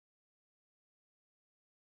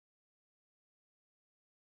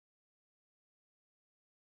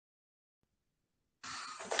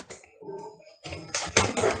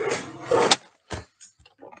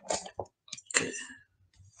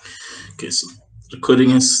Okay, so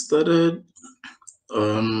recording has started.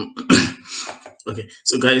 Um, okay,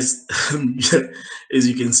 so guys, yeah, as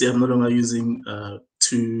you can see, I'm no longer using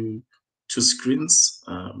two screens.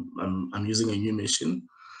 I'm using a new machine.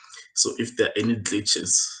 So if there are any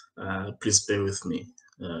glitches, please bear with me.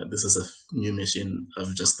 This is a new machine.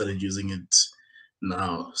 I've just started using it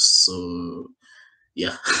now. So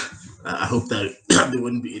yeah, I hope that there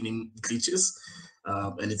won't be any glitches.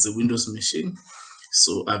 And it's a Windows machine.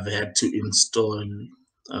 So I've had to install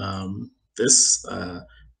this was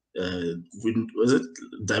it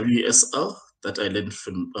WSL that I learned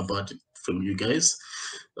from about it from you guys.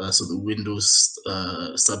 So the Windows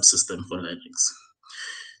subsystem for Linux.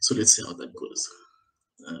 So let's see how that goes.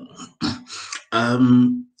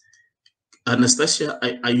 Anastasia,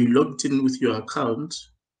 are you logged in with your account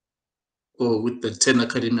or with the 10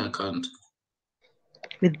 Academy account?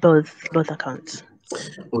 With both accounts.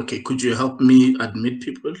 Okay, could you help me admit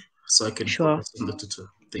people so I can Sure. focus on the tutor?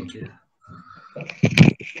 Thank you.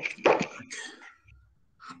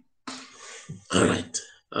 All right.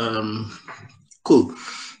 Cool.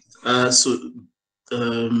 So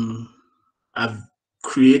I've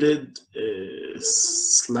created a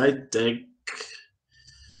slide deck,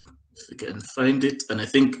 if you can find it, and I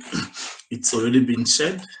think it's already been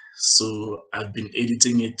shared. So I've been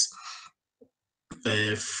editing it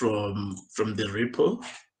from the repo,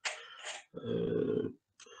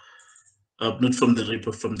 not from the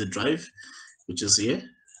repo, from the drive, which is here.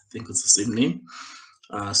 I think it's the same name.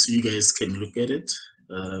 So you guys can look at it,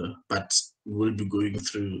 but we'll be going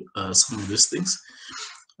through some of these things.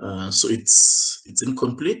 So it's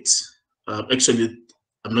incomplete. Actually,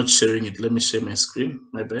 I'm not sharing it. Let me share my screen.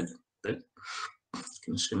 My bad.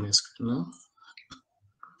 Can share my screen now.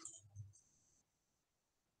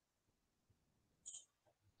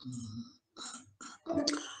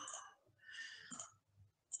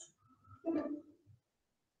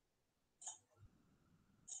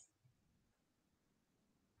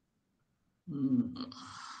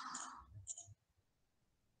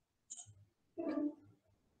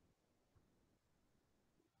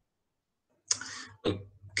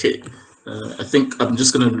 Okay, I think I'm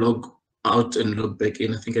just gonna log out and log back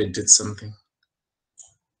in. I think I did something.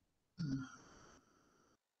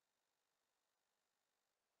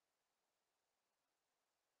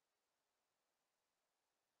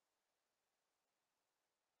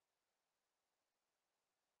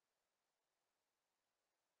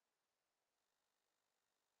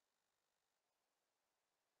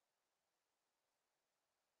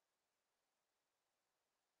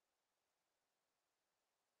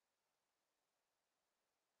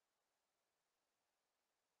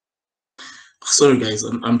 Sorry guys,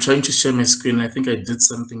 I'm trying to share my screen. I think I did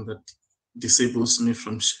something that disables me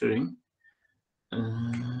from sharing.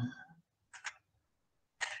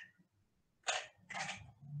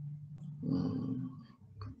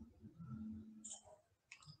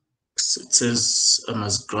 So it says I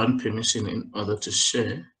must grant permission in order to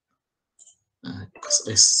share.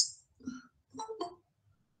 Because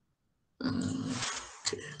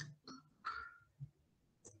okay.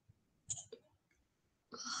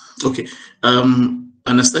 Okay.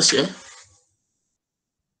 Anastasia.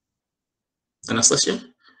 Anastasia.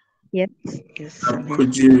 Yes.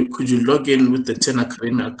 Could you log in with the 10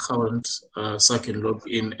 Academy account so I can log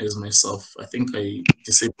in as myself? I think I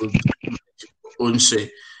disabled my own share.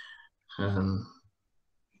 I've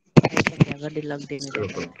already logged in.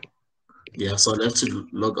 Yeah, so I'll have to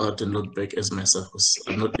log out and log back as myself because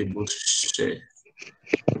I'm not able to share.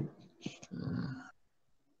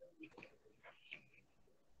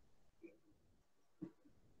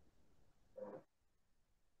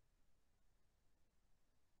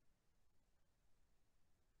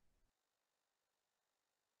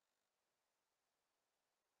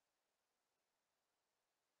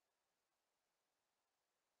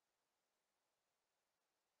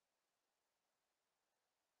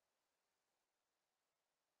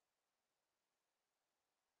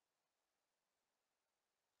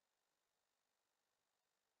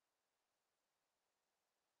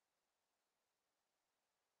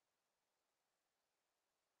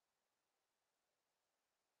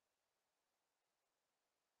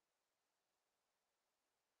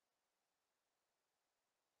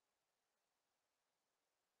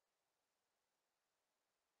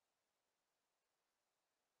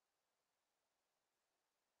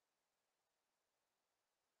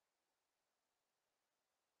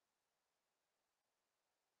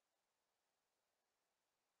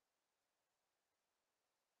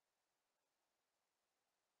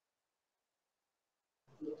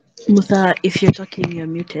 Musa, if you're talking, you're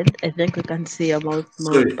muted. I think we can see your mouth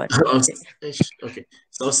Sorry, button. okay.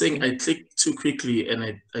 So I was saying I clicked too quickly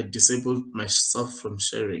and I disabled myself from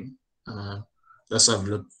sharing. That's why I've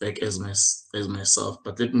looked back as myself.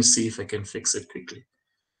 But let me see if I can fix it quickly.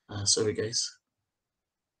 Sorry, guys.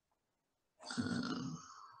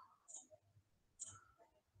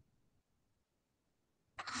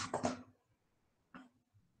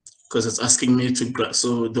 Because it's asking me to.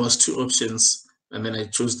 So there was two options, and then I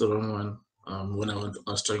chose the wrong one when I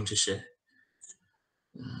was trying to share.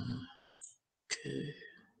 Okay.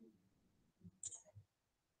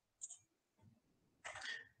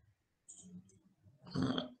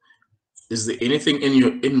 Is there anything in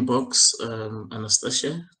your inbox,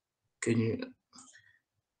 Anastasia? Can you?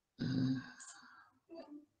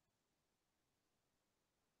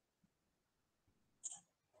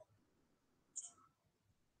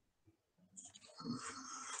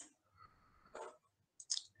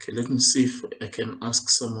 Okay, let me see if I can ask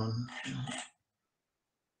someone.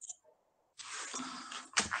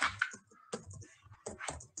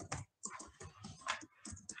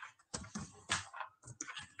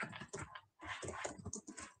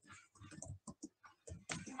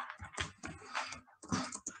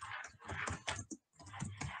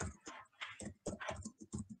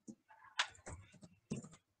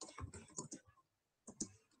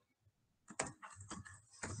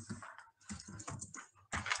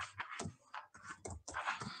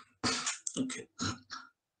 Okay.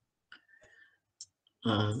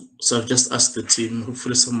 So I've just asked the team.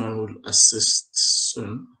 Hopefully, someone will assist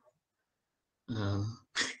soon.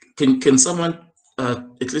 Can someone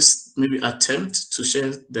at least maybe attempt to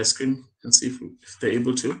share their screen and see if they're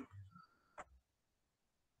able to?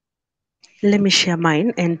 Let me share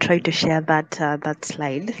mine and try to share that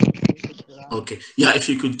slide. Okay. Yeah, if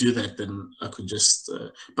you could do that, then I could just.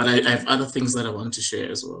 But I have other things that I want to share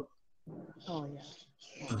as well. Oh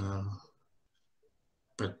yeah.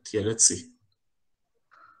 But yeah, let's see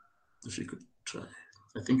if you could try.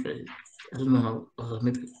 I think I don't know how.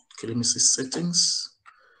 Maybe okay. Let me see settings.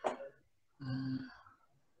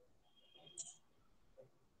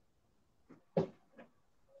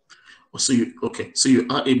 So you okay? So you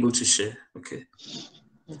are able to share. Okay.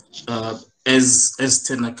 As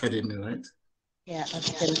 10 Academy, right? Yeah,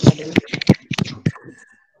 that's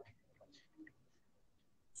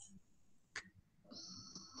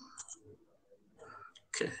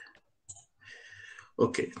Okay.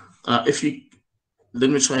 Okay. If you let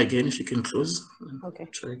me try again. If you can close. okay.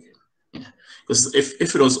 Try again. Yeah. Because if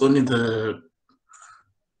it was only the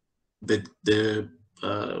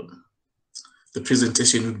uh, the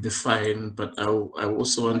presentation would be fine, but I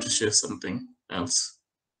also want to share something else.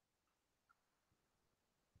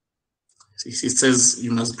 It says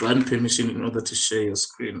you must grant permission in order to share your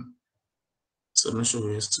screen. So I'm not sure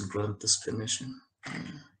who has to grant this permission.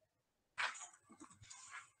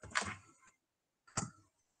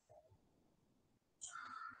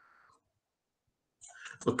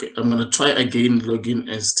 Okay, I'm gonna try again login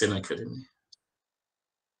as 10 Academy.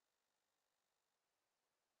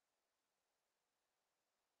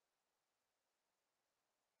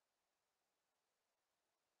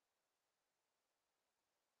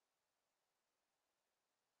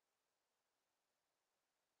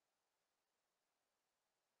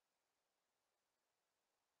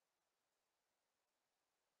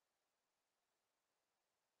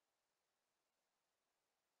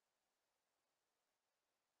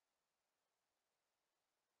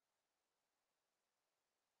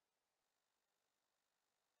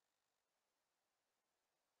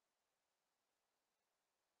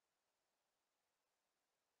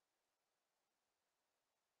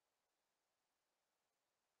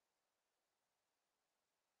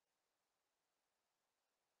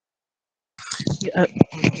 You,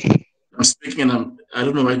 I'm speaking and I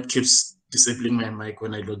don't know why it keeps disabling my mic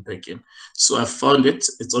when I log back in. So I found it.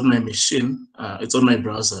 It's on my machine. It's on my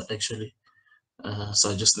browser actually.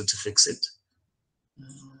 So I just need to fix it.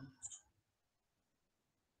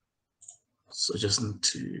 So I just need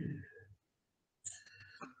to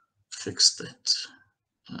fix that.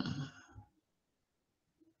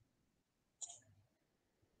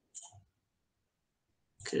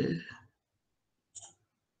 Okay.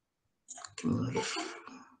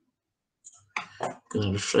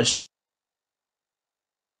 Gonna refresh.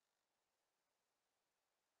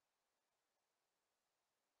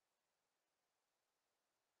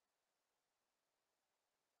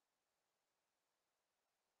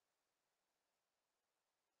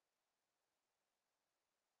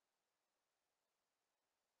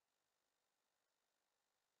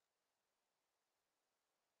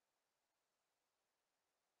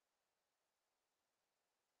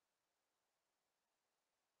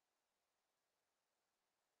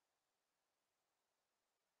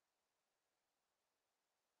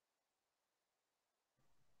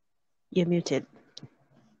 You're muted.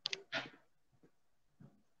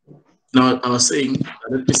 Now, I was saying,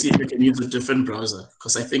 let me see if I can use a different browser,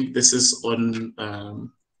 because I think this is on,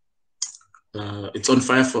 it's on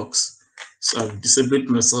Firefox. So I've disabled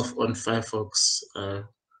myself on Firefox,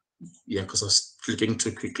 yeah, because I was clicking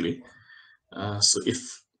too quickly. So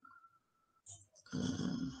if,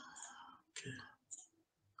 okay,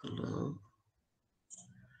 hello,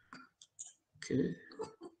 okay,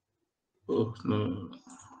 oh, no,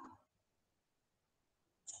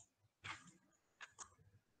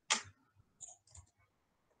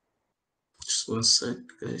 just one sec,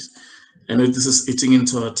 guys. I know this is eating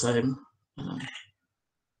into our time.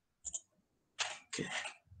 Okay.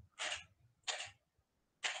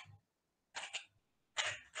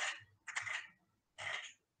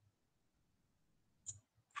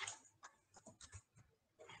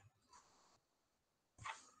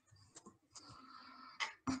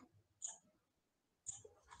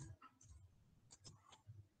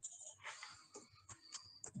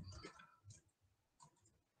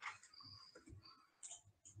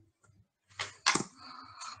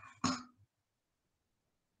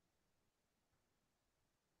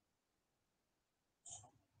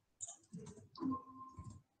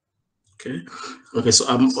 Okay. Okay. So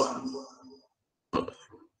I'm on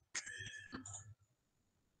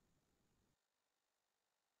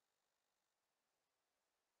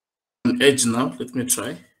Edge now. Let me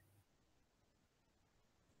try.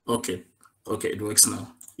 Okay. Okay, it works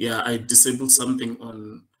now. Yeah, I disabled something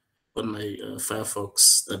on my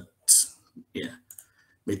Firefox that, yeah,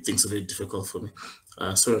 made things a little difficult for me.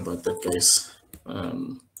 Sorry about that, guys.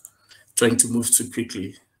 Trying to move too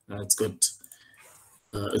quickly. It's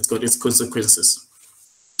got its consequences.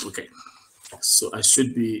 Okay. So I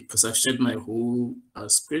should be, because I've shared my whole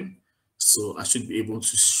screen, so I should be able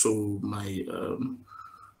to show my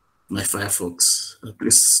my Firefox.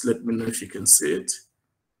 Please let me know if you can see it.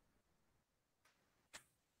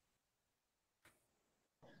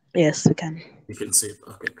 Yes, we can. You can see it.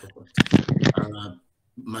 Okay, perfect.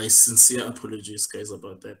 My sincere apologies, guys,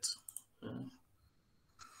 about that.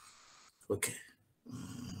 Okay.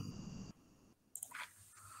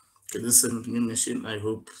 Okay, this is a new machine. I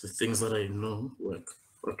hope the things that I know work.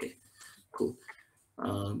 Okay, cool.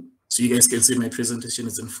 So you guys can see my presentation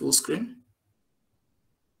is in full screen.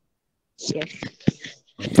 Yes.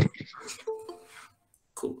 Okay,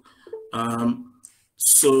 cool.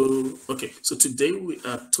 Okay, so today we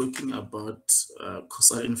are talking about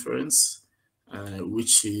causal inference,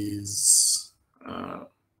 which is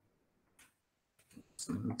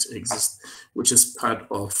which is part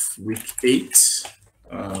of week 8.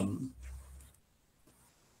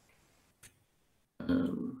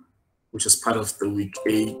 Which is part of the week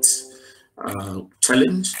 8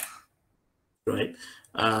 challenge, right?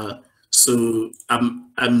 So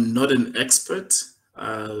I'm not an expert,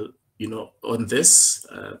 on this.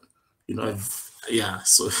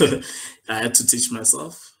 So I had to teach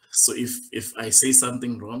myself. So if I say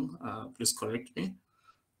something wrong, please correct me.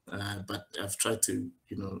 But I've tried to,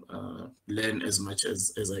 learn as much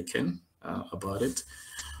as I can about it.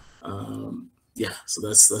 Yeah, so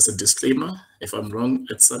that's a disclaimer. If I'm wrong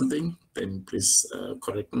at something, then please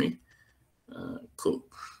correct me. Cool.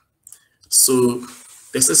 So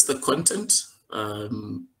this is the content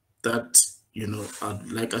that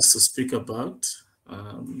I'd like us to speak about.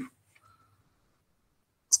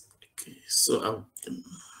 Okay, so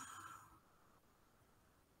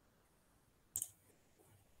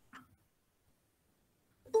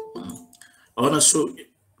I want to show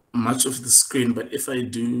much of the screen, but if I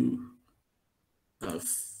do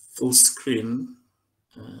full screen,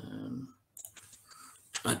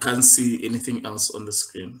 I can't see anything else on the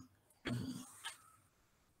screen.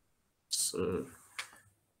 So,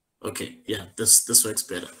 okay, yeah, this works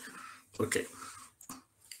better. Okay.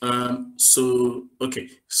 So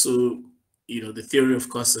the theory, of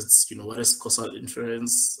course, it's what is causal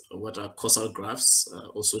inference, what are causal graphs,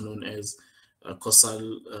 also known as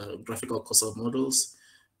graphical causal models,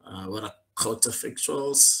 what are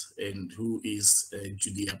counterfactuals, and who is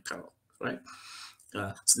Judy Appel, right?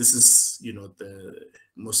 So this is the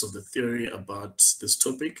most of the theory about this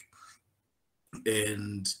topic,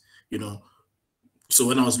 and so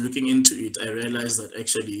when I was looking into it, I realized that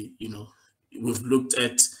actually we've looked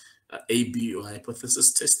at A/B or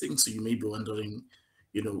hypothesis testing. So you may be wondering,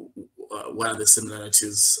 what are the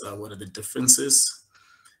similarities, what are the differences,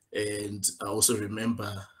 and I also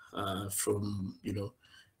remember from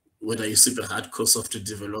when I used to be a hardcore software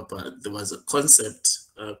developer, there was a concept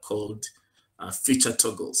called feature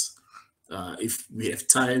toggles. If we have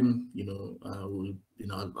time,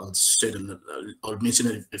 I'll share I'll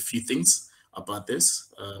mention a few things about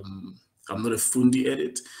this. I'm not a fundi at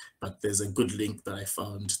it, but there's a good link that I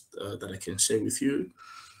found that I can share with you.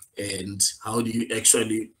 And how do you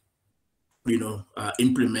actually,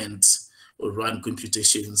 implement or run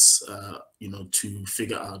computations, to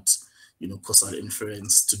figure out, causal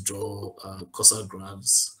inference, to draw causal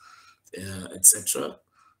graphs, etc.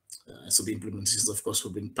 So the implementations, of course,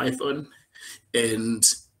 will be in Python. And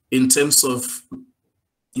in terms of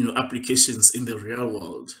applications in the real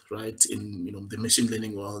world, right, in the machine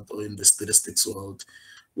learning world or in the statistics world,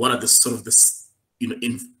 what are the sort of this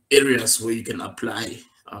in areas where you can apply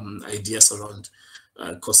ideas around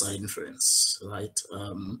causal inference, right?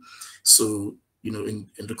 So in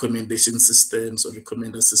recommendation systems or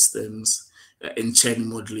recommender systems, in chain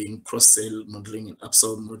modeling, cross-sell modeling, and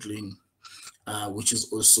upsell modeling, which is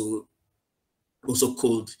also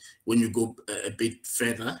called, when you go a bit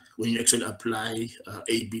further, when you actually apply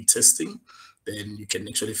A/B testing, then you can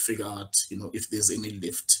actually figure out, if there's any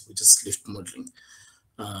lift, which is lift modeling.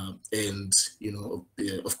 And,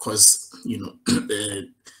 of course,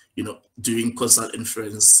 doing causal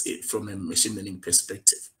inference from a machine learning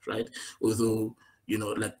perspective, right? Although,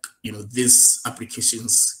 these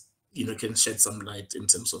applications, can shed some light in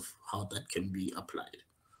terms of how that can be applied.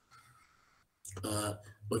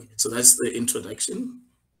 Okay, so that's the introduction.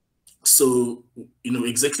 So,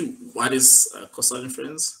 exactly what is causal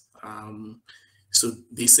inference? So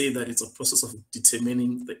they say that it's a process of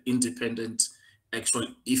determining the independent actual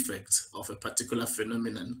effect of a particular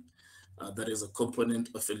phenomenon that is a component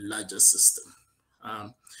of a larger system.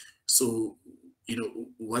 So,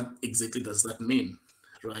 what exactly does that mean,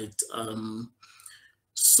 right?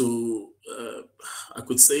 So I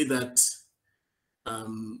could say that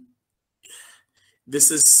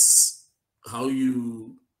this is how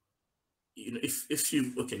you if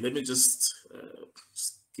you, okay, let me just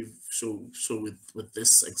show with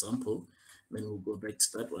this example, then we'll go back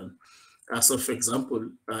to that one. So for example,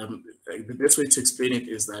 the best way to explain it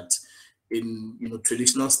is that in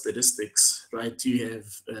traditional statistics, right, you have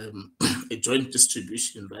a joint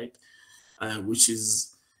distribution, right, which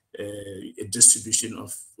is a distribution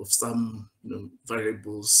of some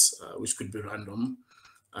variables, which could be random,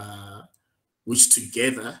 which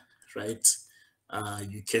together, right,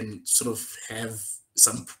 you can sort of have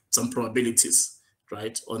some probabilities,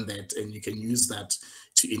 right, on that, and you can use that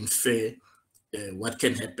to infer what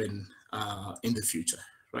can happen in the future,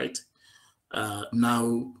 right?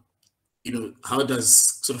 Now, how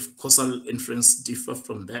does sort of causal inference differ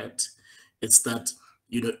from that? It's that,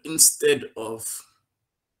 instead of,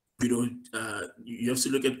 you have to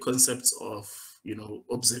look at concepts of,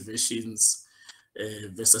 observations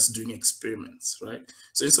versus doing experiments, right?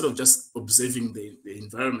 So instead of just observing the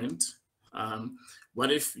environment,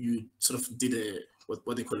 what if you sort of did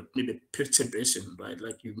what they call it, maybe a perturbation, right?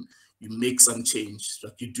 Like you make some change,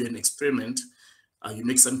 like you do an experiment, you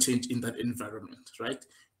make some change in that environment, right?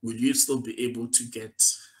 Will you still be able to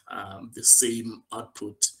get the same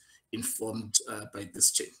output informed by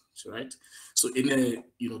this change, right? So in a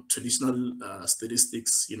traditional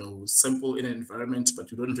statistics, sample in an environment,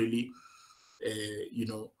 but you don't really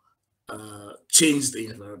change the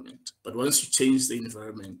environment. But once you change the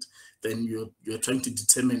environment, then you're trying to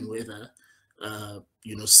determine whether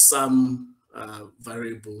some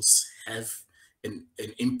variables have an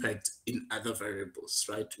impact in other variables,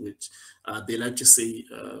 right? Which they like to say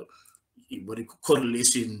what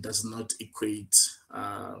correlation does not equate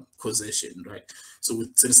causation, right? So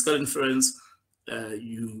with statistical inference,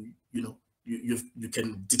 you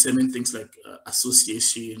can determine things like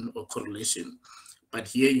association or correlation, but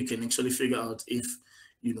here you can actually figure out if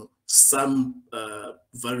some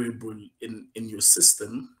variable in your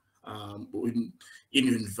system or in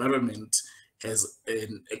your environment has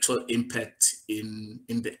an actual impact in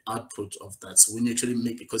the output of that. So when you actually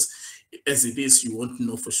make it, because as it is, you won't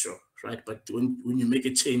know for sure, right? But when you make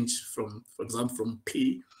a change from, for example, from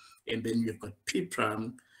P, and then you've got P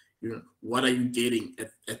prime, what are you getting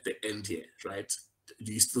at the end here, right?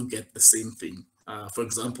 Do you still get the same thing? For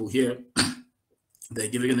example, here they're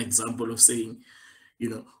giving an example of saying,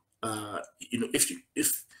 if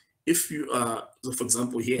you are, so for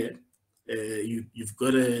example, here you've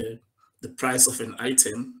got the price of an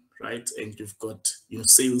item, right, and you've got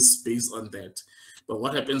sales based on that. But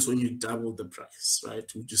what happens when you double the price, right?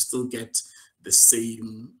 Would you still get the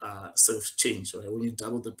same sort of change, right? When you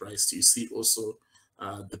double the price, do you see also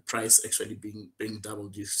the price actually being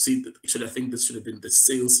doubled? You see that actually, I think this should have been the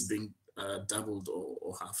sales being doubled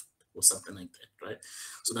or halved or something like that, right?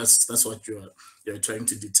 So that's what you're trying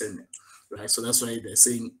to determine, right? So that's why they're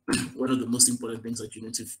saying one of the most important things that you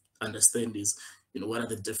need to understand is what are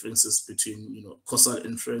the differences between causal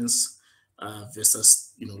inference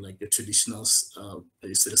versus, like the traditional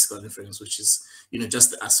statistical inference, which is,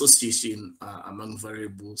 just the association among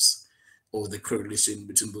variables, or the correlation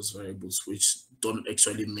between those variables, which don't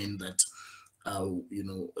actually mean that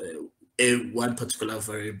one particular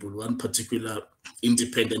variable, one particular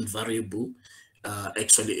independent variable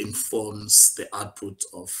actually informs the output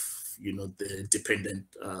of the dependent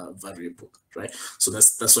variable, right? So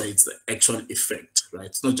that's why it's the actual effect, right?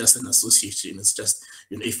 It's not just an association. It's just,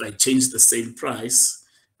 if I change the sale price,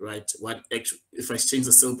 right? If I change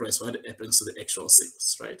the sale price, what happens to the actual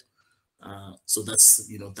sales, right? So that's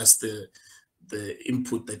that's the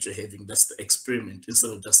input that you're having. That's the experiment,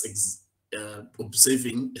 instead of just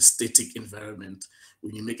observing a static environment.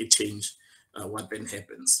 When you make a change, what then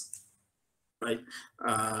happens, right?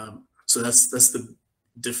 So that's the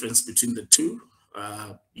difference between the two.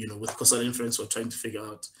 With causal inference, we're trying to figure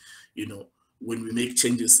out, when we make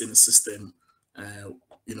changes in a system,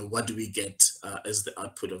 what do we get as the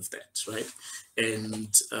output of that, right?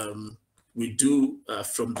 And we do,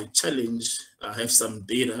 from the challenge, have some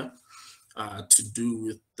data to do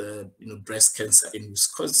with the breast cancer in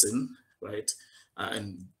Wisconsin, right?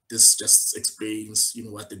 And this just explains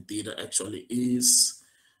what the data actually is.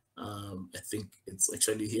 I think it's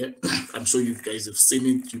actually here. I'm sure you guys have seen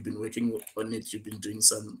it. You've been working on it. You've been doing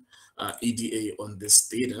some EDA on this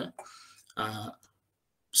data.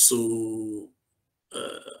 So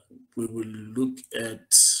we will look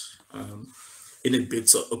at in a bit.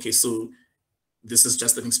 So okay, so this is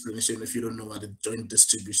just an explanation if you don't know what a joint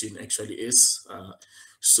distribution actually is.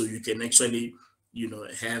 So you can actually,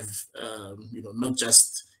 have, not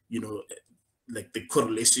just, like the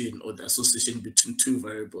correlation or the association between two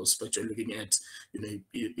variables, but you're looking at,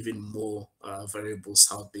 even more variables,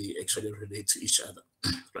 how they actually relate to each other,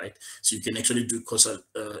 right? So you can actually do causal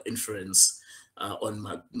inference on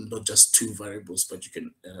not just two variables, but you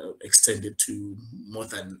can extend it to more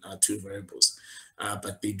than two variables.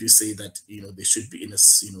 But they do say that they should be in a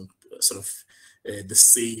sort of the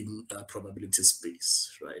same probability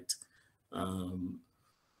space, right?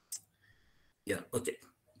 Yeah. Okay.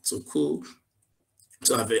 So cool.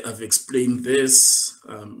 So I've explained this.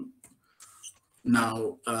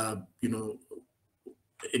 Now,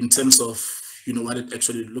 in terms of what it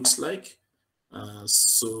actually looks like.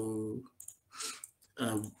 So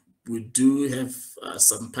we do have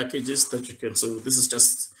some packages that you can. So this is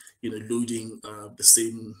just loading the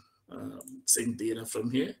same data from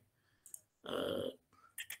here,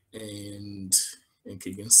 and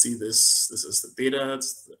you can see this. This is the data,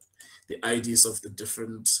 the IDs of the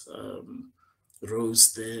different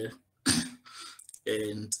rows there,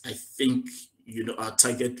 and I think our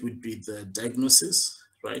target would be the diagnosis,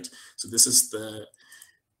 right? So this is the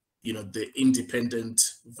the independent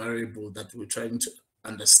variable that we're trying to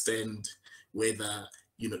understand whether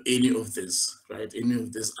any of this, right, any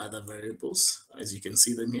of these other variables, as you can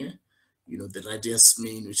see them here, the radius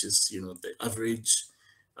mean, which is the average,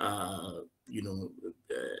 I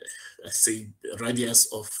say radius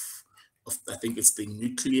of I think it's the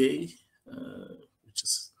nuclei, which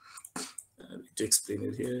is to explain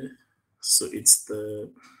it here. So it's a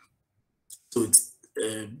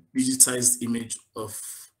digitized image of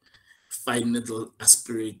fine needle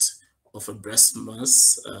aspirate of a breast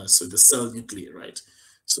mass, so the cell nuclei, right?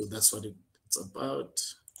 So that's what it's about.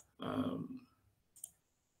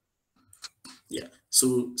 Yeah.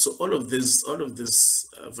 So all of these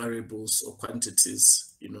variables or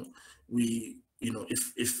quantities,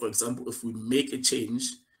 if for example, if we make a change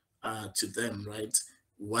to them, right,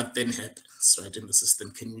 what then happens, right, in the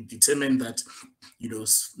system? Can we determine that,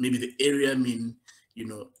 maybe the area mean,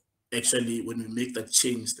 actually when we make that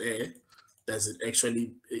change there, does it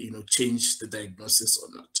actually, change the diagnosis or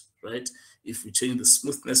not, right? If we change the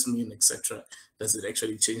smoothness mean, etc., does it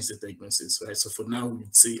actually change the diagnosis, right? So for now,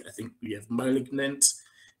 we'd say, I think we have malignant,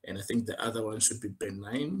 and I think the other one should be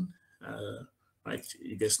benign, right?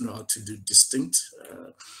 You guys know how to do distinct.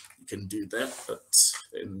 You can do that, but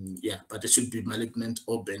yeah, but it should be malignant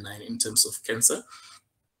or benign in terms of cancer.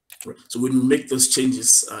 So when we make those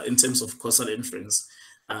changes in terms of causal inference,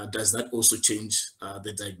 does that also change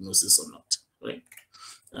the diagnosis or not, right?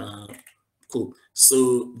 Cool.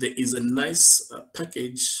 So there is a nice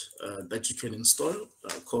package that you can install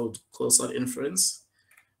called causal inference,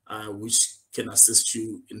 which can assist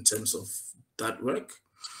you in terms of that work.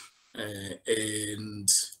 And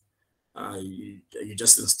you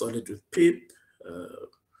just install it with pip,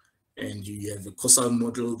 and you have a causal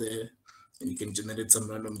model there, and you can generate some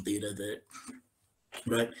random data there,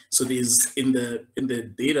 right? So there's in the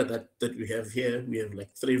data that we have here, we have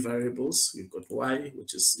like 3 variables. We've got y,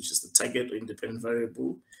 which is the target or independent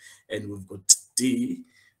variable, and we've got d,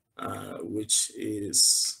 which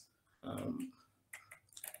is, I'll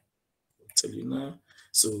tell you now.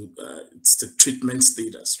 So it's the treatment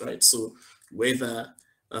status, right? So whether,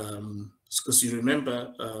 because you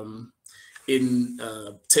remember in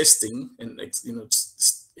testing and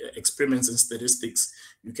experiments and statistics,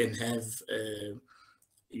 you can have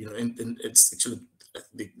and it's actually,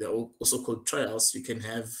 they're also called trials. You can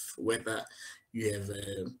have whether you have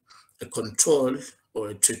a control or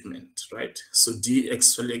a treatment, right? So D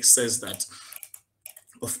actually says that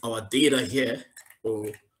of our data here,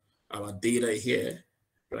 or our data here,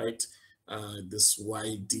 right? This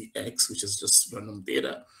YDX, which is just random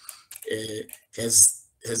data, has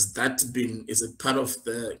that been, is it part of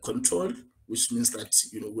the control, which means that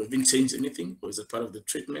we haven't changed anything, or is it part of the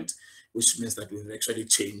treatment, which means that we've actually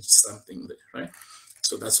changed something there, right?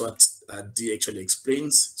 So that's what D actually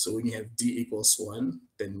explains. So when you have D equals 1,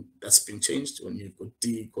 then that's been changed. When you've got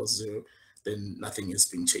D equals 0, then nothing has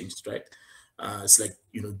been changed, right? It's like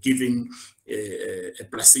giving a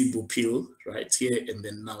placebo pill right here, and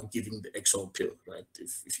then now giving the actual pill, right?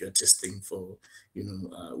 If you're testing for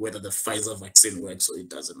whether the Pfizer vaccine works or it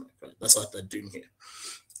doesn't work, right? That's what they're doing here.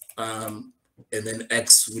 And then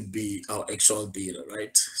X would be our actual data,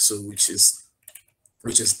 right? So which is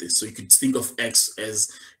this. So you could think of X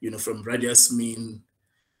as from radius mean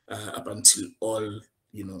up until all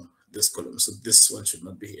this column. So this one should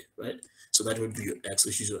not be here, right? So that would be your X,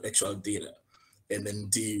 which is your actual data. And then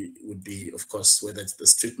D would be, of course, whether it's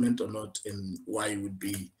this treatment or not, and Y would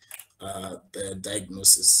be the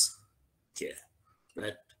diagnosis here,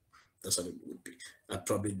 right? That's what it would be.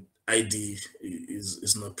 Probably ID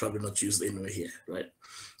is probably not used anywhere here, right?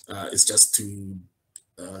 It's just to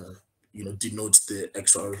denote the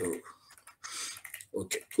actual row.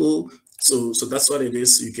 Okay, cool. So that's what it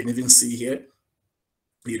is. You can even see here,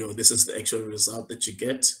 this is the actual result that you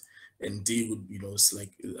get, and D would, it's like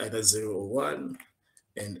either 0 or 1,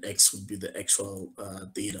 and X would be the actual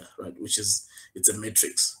data, right? Which is, it's a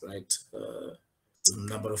matrix, right? It's a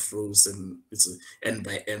number of rows, and it's an n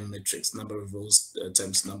by m matrix, number of rows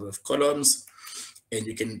times number of columns, and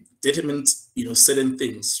you can determine, certain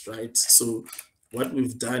things, right? So what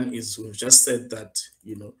we've done is we've just said that,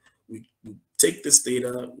 we take this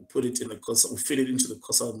data, we put it in the causal, we fit it into the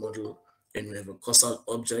causal model, and we have a causal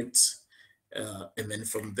object. And then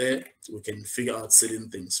from there, we can figure out certain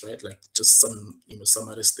things, right? Like just some, some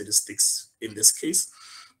other statistics in this case.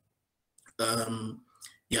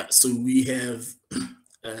 Yeah, so we have,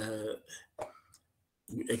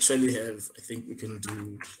 we actually have, I think we can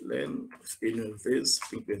do learn of any of this. I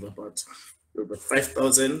think we have about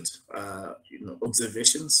 5,000,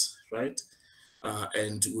 observations, right?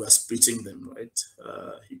 And we are splitting them, right?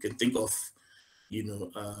 You can think of,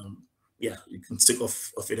 yeah, you can think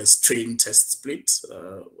of it as train, test, split,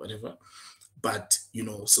 whatever. But,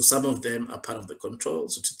 so some of them are part of the control.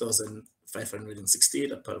 So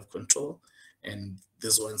 2,568 are part of control, and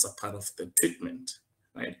these ones are part of the treatment,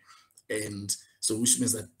 right? And so which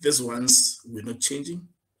means that these ones we're not changing,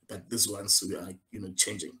 but these ones we are,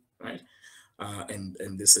 changing, right? And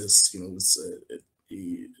this is,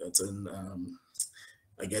 it's an,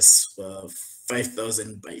 I guess,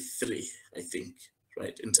 5,000 by 3, I think,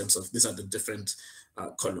 right? In terms of, these are the different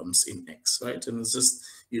columns in X, right? And it's just,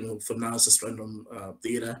 for now, it's just random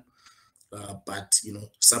data, but,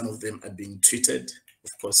 some of them are being treated, of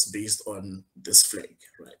course, based on this flag,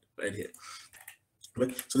 right here.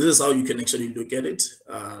 Right? So this is how you can actually look at it.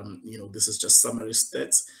 This is just summary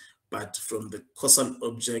stats, but from the causal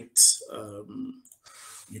object,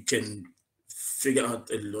 you can figure out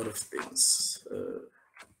a lot of things.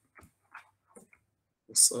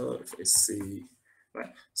 So if I say,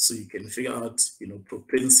 right, so you can figure out,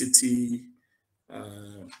 propensity,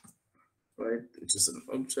 right, which is an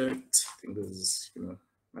object. I think there's,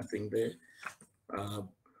 nothing there.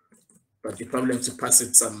 But you probably have to pass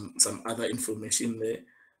it some other information there,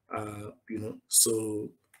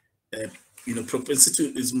 so, propensity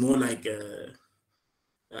is more like,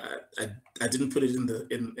 I didn't put it in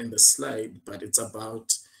the slide, but it's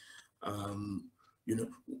about,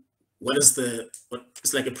 what is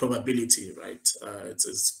it's like a probability, right?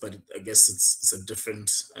 But I guess it's a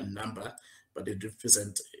different number, but it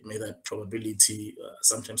represents maybe that probability,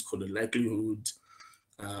 sometimes called a likelihood,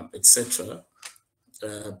 etc.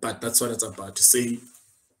 But that's what it's about to say.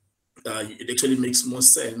 It actually makes more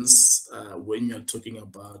sense when you're talking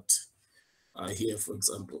about here, for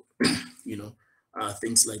example,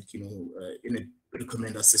 things like, in a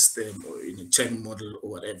recommender system or in a chain model or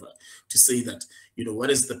whatever, to say that, what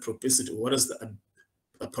is the propensity, what is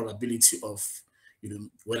the probability of,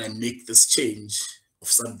 when I make this change, of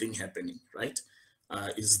something happening, right?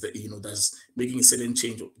 is the, that's making a certain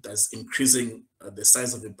change, that's increasing the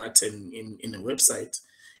size of a button in a website,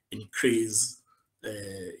 increase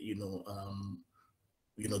the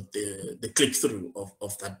click through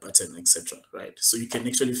of that button, etc. Right? So you can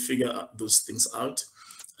actually figure out those things out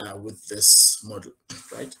with this model,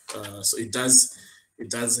 right? So it does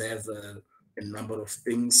have a number of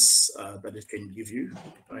things that it can give you,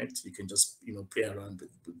 right? You can just play around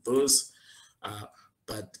with those,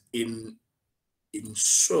 but in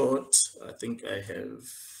short, I think I have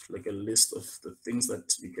like a list of the things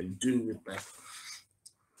that you can do with like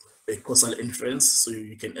a causal inference. So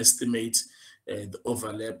you can estimate the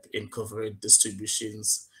overlap in covariate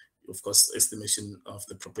distributions, of course, estimation of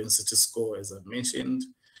the propensity score, as I mentioned,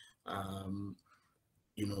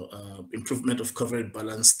 improvement of covariate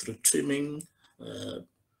balance through trimming. I'm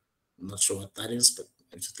not sure what that is, but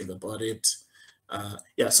I have to think about it.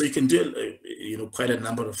 Yeah, so you can do quite a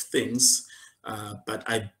number of things, but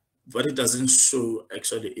what it doesn't show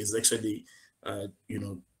actually is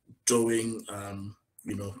drawing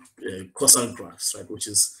causal graphs, right? Which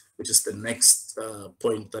is the next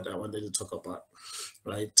point that I wanted to talk about,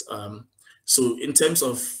 right? So in terms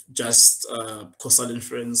of just causal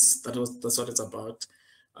inference, that's what it's about,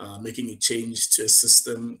 making a change to a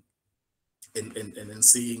system and then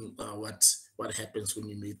seeing what happens when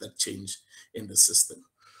you make that change in the system.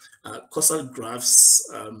 Causal graphs,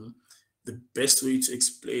 the best way to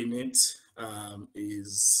explain it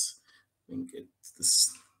is, I think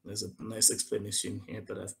there's a nice explanation here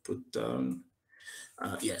that I've put down.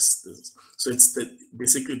 Yes, so it's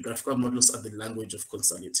basically graphical models are the language of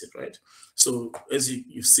causality, right? So as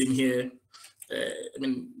you've seen here, I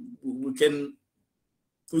mean, we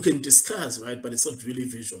can discuss, right? But it's not really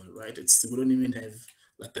visual, right? We don't even have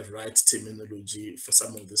like the right terminology for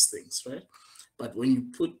some of these things, right? But when you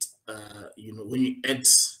put, when you add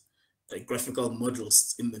like graphical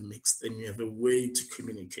models in the mix, then you have a way to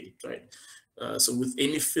communicate, right? So with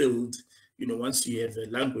any field, once you have a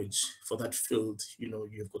language for that field,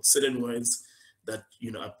 you've got certain words that,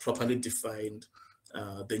 are properly defined,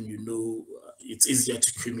 then, it's easier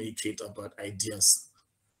to communicate about ideas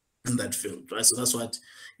in that field, right? So that's what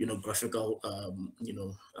graphical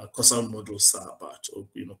causal models are about, or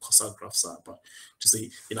causal graphs are about, to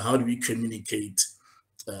say how do we communicate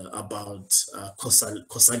about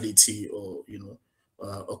causality, or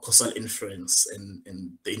or causal inference,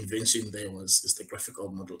 and the invention there is the graphical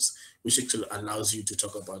models, which actually allows you to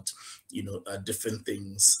talk about different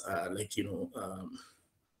things, like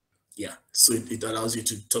yeah, so it allows you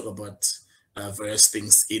to talk about various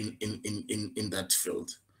things in that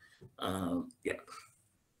field. Yeah.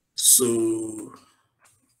 So,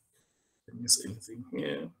 I miss anything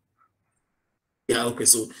here? Yeah. Okay.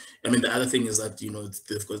 So, I mean, the other thing is that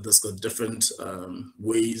there's got different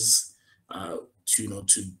ways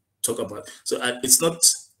to talk about. So it's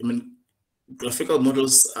not. I mean, graphical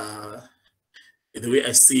models are, the way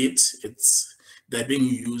I see it, they're being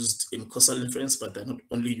used in causal inference, but they're not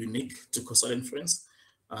only unique to causal inference.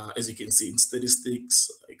 As you can see, in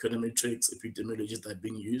statistics, econometrics, epidemiology, that are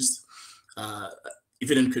being used.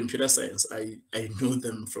 Even in computer science, I know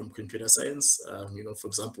them from computer science. For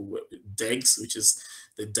example, DEGS, which is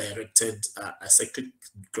the directed acyclic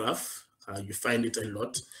graph. You find it a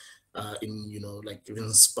lot in, like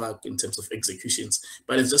even Spark in terms of executions,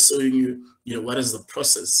 but it's just showing you, what is the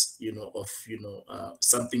process, of,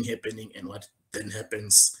 something happening and what then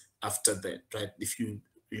happens after that, right? If you,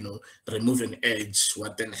 remove an edge,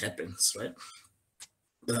 what then happens, right?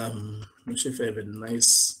 I'm not sure if I have a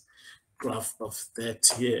nice graph of that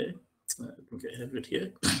here. I think I have it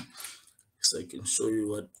here. So I can show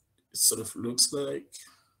you what it sort of looks like.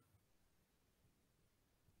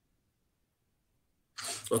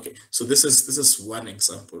 Okay, so this is one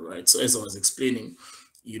example, right? So as I was explaining,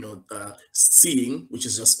 seeing, which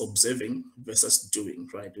is just observing, versus doing,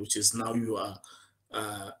 right? Which is now you are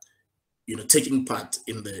taking part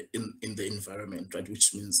in the environment, right?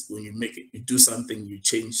 Which means when you do something, you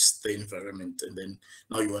change the environment, and then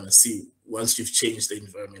now you want to see, once you've changed the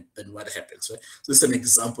environment, then what happens, right? So this is an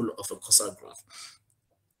example of a causal graph.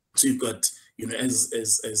 So you've got,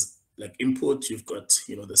 as like input, you've got,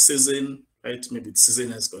 the season, right? Maybe the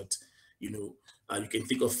season has got, you can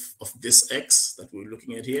think of this X that we're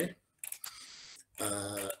looking at here,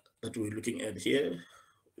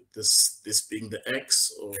 this being the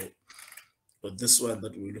X, or this one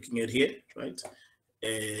that we're looking at here, right?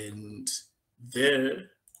 And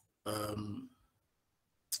there,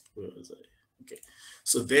 where was I? Okay,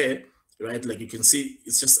 so there, right, like you can see,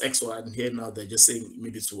 it's just X1 here. Now they're just saying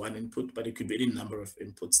maybe it's one input, but it could be any number of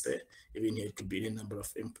inputs there. Even here, it could be any number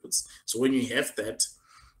of inputs. So when you have that,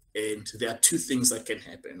 And there are two things that can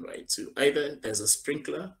happen, right? So either there's a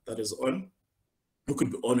sprinkler that is on, it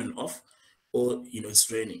could be on and off, or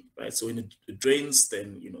it's raining, right? So when it drains,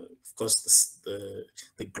 then of course the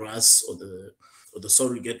grass or the soil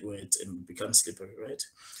will get wet and become slippery, right?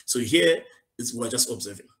 So here is we're just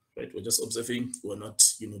observing, right? We're just observing. We're not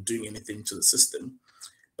doing anything to the system.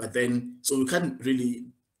 But then, so we can't really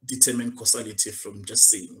determine causality from just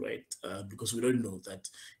saying, right? Because we don't know that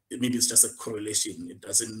maybe it's just a correlation. It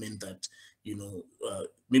doesn't mean that,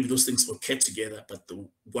 maybe those things occur together, but the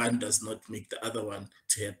one does not make the other one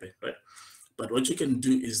to happen, right? But what you can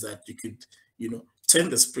do is that you could, turn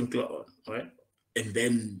the sprinkler on, right? And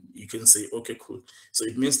then you can say, okay, cool. So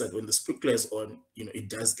it means that when the sprinkler is on, it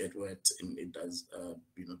does get wet and it does,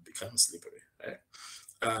 become slippery, right?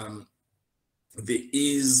 There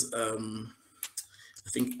is, I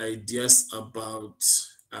think, ideas about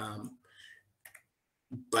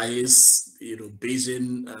bias,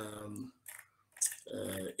 Bayesian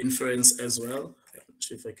inference as well. I'm not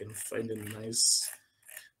sure if I can find a nice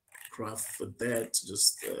graph for that to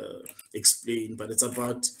just explain, but it's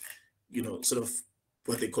about, sort of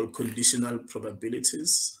what they call conditional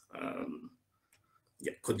probabilities.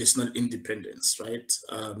 Yeah, conditional independence, right?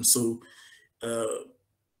 So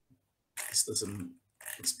this doesn't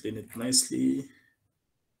explain it nicely.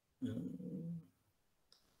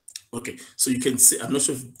 Okay, so you can see, I'm not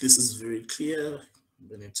sure if this is very clear.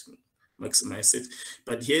 I need to maximize it.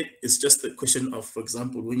 But here it's just a question of, for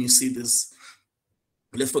example, when you see this,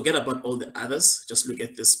 let's forget about all the others. Just look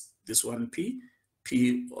at this one P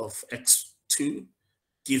of x2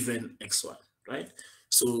 given x1, right?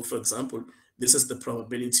 So for example, this is the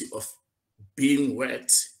probability of being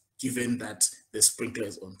wet given that the sprinkler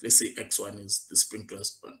is on. Let's say x1 is the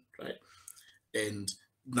sprinkler's on, right? And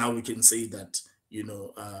now we can say that,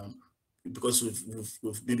 because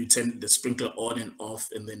we've maybe turned the sprinkler on and off,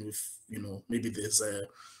 and then maybe there's a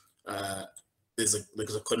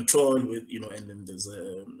control with, and then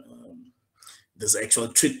there's actual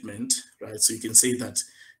treatment, right? So you can say that,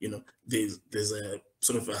 there's a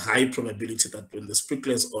sort of a high probability that when the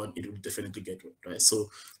sprinkler is on, it will definitely get wet, right? So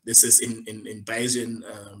this is in Bayesian,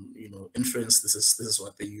 inference. This is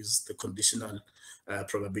what they use, the conditional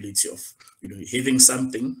probability of, having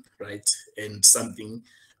something, right, and something.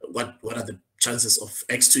 What are the chances of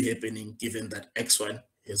x2 happening given that x1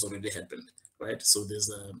 has already happened, right? So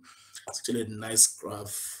there's actually a nice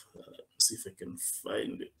graph. Let's see if I can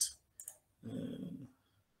find it.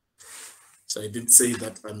 So I did say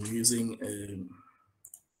that I'm using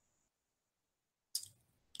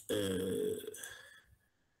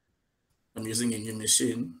I'm using a new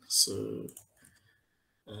machine, so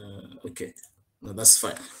okay, no, that's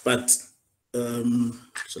fine. But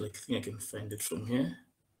so I think I can find it from here.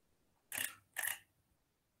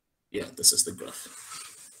 Yeah, this is the graph.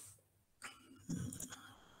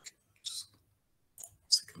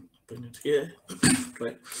 So I can open it here,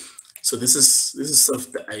 right? So this is sort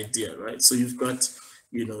of the idea, right? So you've got,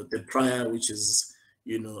 the prior, which is,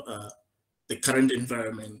 the current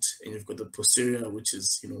environment, and you've got the posterior, which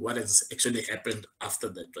is, what has actually happened after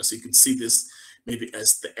that, right? So you could see this maybe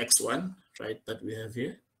as the x1, right, that we have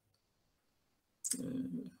here,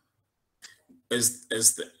 as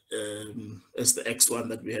the x1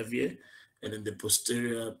 that we have here, and then the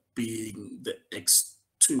posterior being the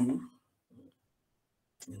x2.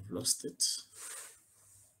 I've lost it.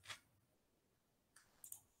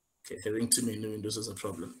 Okay, having too many windows is a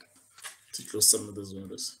problem. To close some of those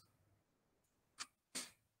windows.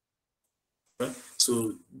 Right?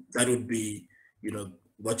 So that would be,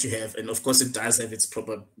 what you have, and of course it does have its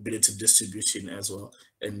probability distribution as well,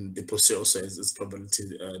 and the posterior also has its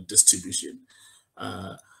probability distribution.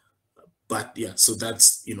 But yeah, so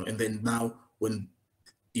that's, and then now when,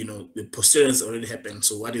 the posterior has already happened,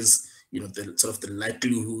 so what is, the sort of the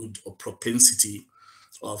likelihood or propensity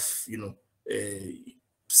of,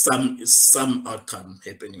 some outcome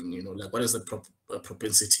happening, like what is the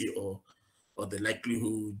propensity or the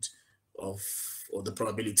likelihood of, or the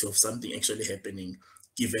probability of something actually happening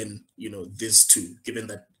given, these two, given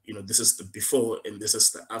that, this is the before and this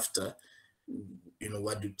is the after,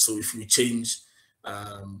 so if we change,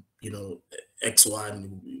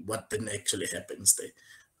 x1, what then actually happens there?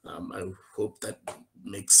 I hope that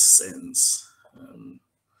makes sense.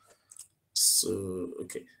 So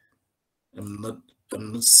okay, I'm not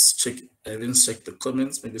checking. I haven't checked the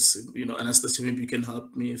comments. Maybe Anastasia, maybe you can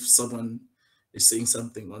help me if someone is saying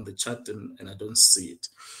something on the chat and I don't see it.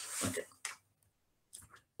 Okay.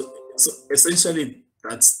 So essentially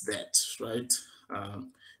that's that, right?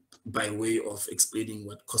 By way of explaining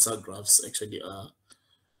what causal graphs actually are,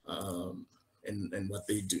 and what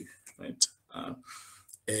they do, right?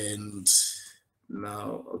 And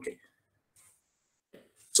now, okay.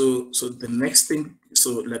 So the next thing,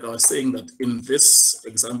 so like I was saying that in this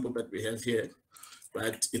example that we have here,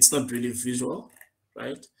 right, it's not really visual,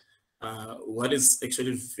 right? What is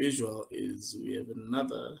actually visual is we have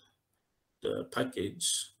another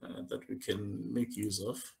package that we can make use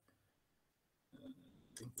of. I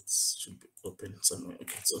think it should be open somewhere.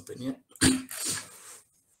 Okay, it's open here.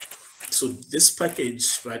 So this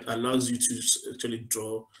package, right, allows you to actually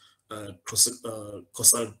draw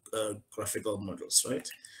causal graphical models, right?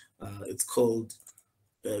 It's called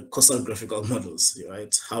causal graphical models,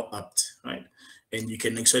 right? How apt, right? And you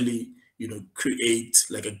can actually, create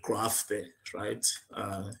like a graph there, right?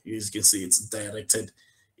 As you can see, it's directed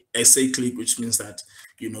acyclic, which means that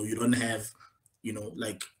you don't have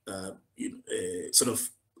like sort of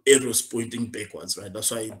arrows pointing backwards, right?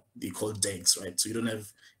 That's why they call DEGs, right? So you don't have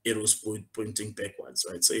arrows pointing backwards,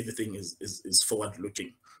 right? So everything is forward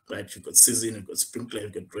looking, right? You've got season, you've got sprinkler,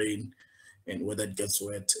 you've got rain, and whether it gets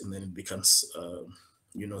wet and then it becomes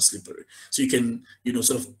slippery. So you can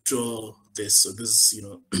sort of draw this. So this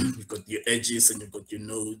you've got your edges and you've got your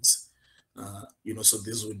nodes. So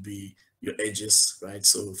this would be your edges, right?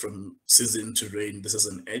 So from season to rain, this is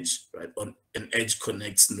an edge, right? On an edge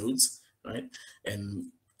connects nodes, right?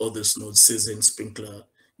 And all those nodes, season, sprinkler,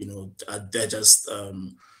 they're just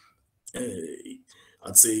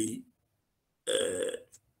I'd say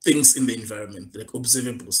things in the environment, like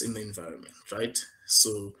observables in the environment, right?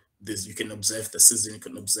 So this, you can observe the season, you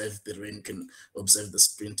can observe the rain, you can observe the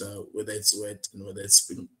sprinter, whether it's wet and whether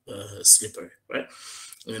it's slippery, right?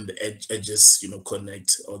 And the edges,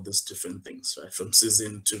 connect all those different things, right? From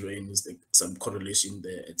season to rain is like some correlation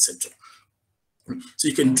there, etc. So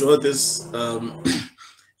you can draw this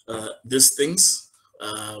these things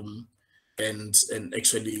and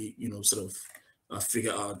actually sort of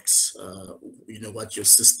figure out what your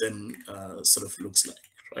system sort of looks like,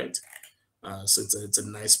 right? So it's a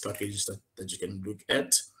nice package that you can look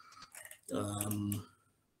at.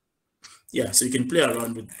 Yeah, so you can play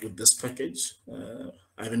around with this package.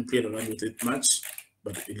 I haven't played around with it much,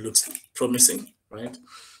 but it looks promising, right?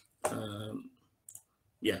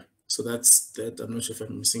 Yeah, so that's that. I'm not sure if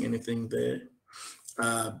I'm missing anything there.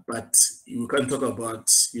 But you can talk about,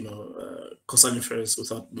 causal inference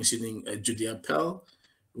without mentioning Judea Pell,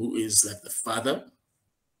 who is like the father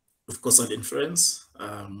of causal inference.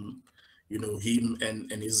 Him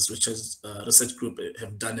and his research group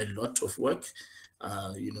have done a lot of work,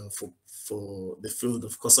 for the field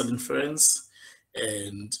of causal inference.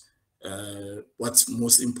 And what's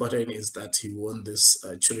most important is that he won this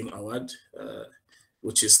Turing Award,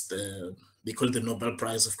 which is they call it the Nobel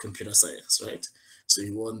Prize of Computer Science, right? So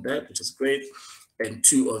he won that, which is great. And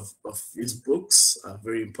two of his books are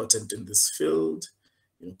very important in this field,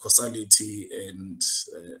 Causality and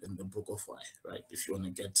the Book of Why, right? If you want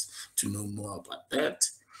to get to know more about that.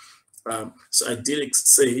 So I did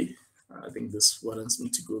say, I think this warrants me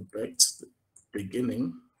to go back to the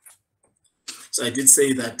beginning. So I did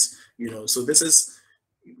say that, so this is,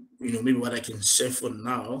 maybe what I can share for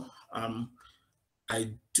now.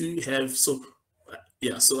 I do have, so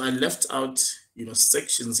yeah, so I left out,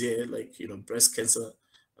 sections here, like, breast cancer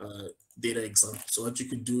data example. So what you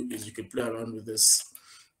could do is you could play around with this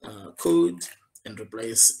code and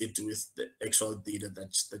replace it with the actual data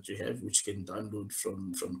that you have, which you can download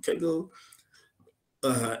from Kaggle.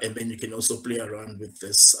 And then you can also play around with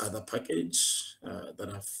this other package that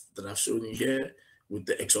I've shown you here with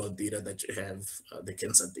the actual data that you have, the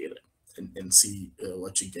cancer data, and see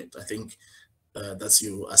what you get. I think that's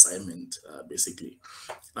your assignment, basically.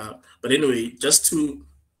 But anyway, just to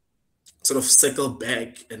sort of circle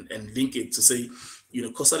back and link it to say,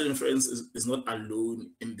 causal inference is not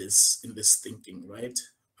alone in this thinking, right?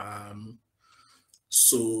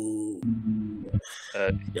 So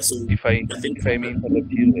Uh, yeah, so if I I think if I may interrupt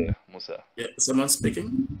here, Musa. yeah, someone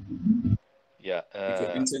speaking. Yeah, You can I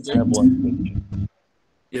have interject. one question.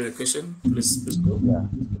 You have a question? Please go. Yeah.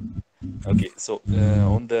 Okay, so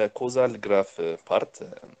on the causal graph part,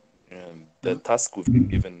 the Mhm. task we've been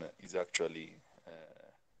given is actually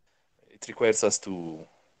it requires us to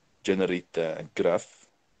generate a graph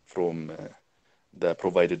from the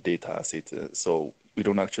provided data set. So we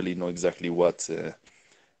don't actually know exactly what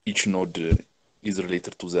each node is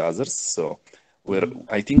related to the others. So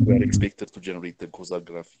I think we're expected to generate the causal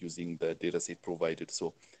graph using the dataset provided.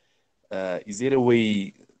 So is there a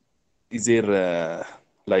way, is there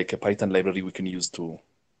like a Python library we can use to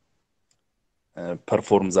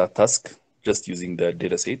perform that task just using the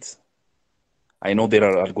dataset? I know there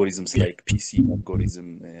are algorithms Yeah. like PC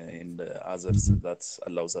algorithm and others that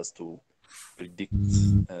allows us to predict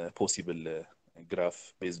possible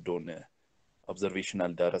graph based on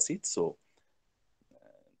observational data set. So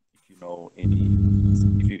if you know any,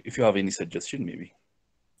 if you have any suggestion, maybe.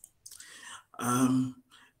 Um,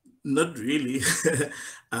 Not really.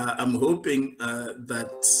 I'm hoping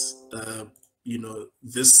that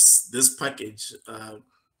this package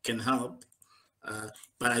can help.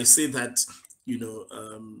 But I say that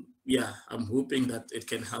yeah, I'm hoping that it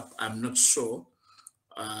can help. I'm not sure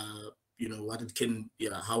what it can,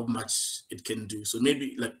 yeah, how much it can do. So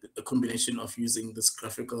maybe like a combination of using this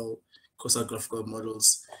causal graphical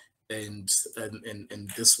models and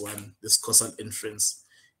this one, this causal inference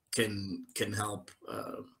can help.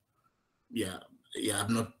 Yeah, yeah,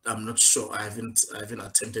 I'm not sure. I haven't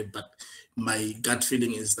attempted, but my gut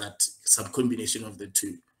feeling is that some combination of the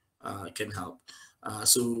two can help.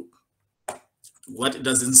 So what it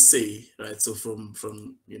doesn't say, right? So from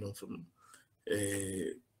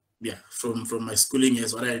yeah, from my schooling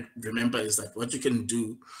years, what I remember is that what you can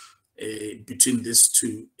do between these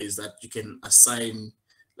two is that you can assign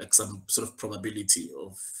like some sort of probability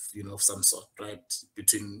of some sort, right,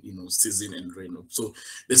 between season and rain. So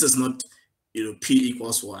this is not p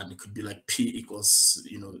equals 1. It could be like p equals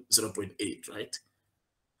 0.8, right?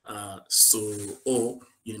 So, or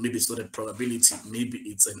maybe it's not a probability, maybe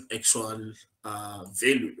it's an actual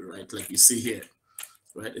value, right? Like you see here,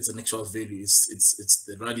 right? It's an actual value. It's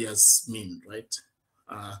the radius mean, right?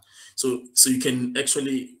 So you can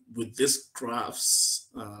actually, with these graphs,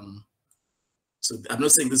 so I'm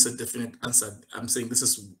not saying this is a definite answer. I'm saying this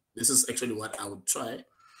is actually what I would try.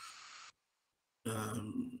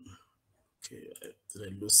 Okay, did I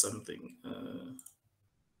lose something?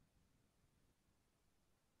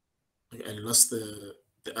 Okay, I lost the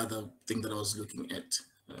other thing that I was looking at.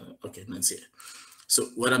 Okay, that's here. So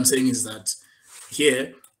what I'm saying is that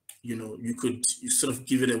here, you could sort of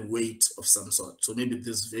give it a weight of some sort. So maybe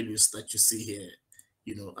these values that you see here,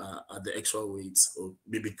 are the actual weights, or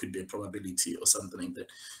maybe it could be a probability or something like that.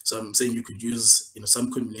 So I'm saying you could use,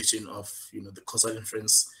 some combination of, the causal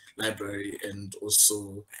inference library and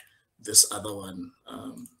also this other one,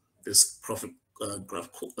 this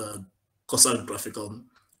causal graphical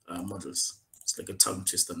models. It's like a tongue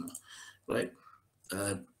twister now, right?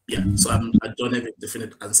 Yeah, so I don't have a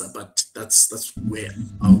definite answer, but that's where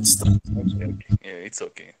I would start. Okay. Yeah, it's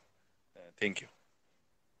okay. Thank you.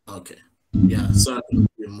 Okay, yeah, so I can give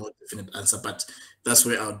you a more definite answer, but that's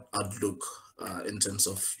where I'd look in terms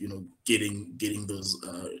of getting those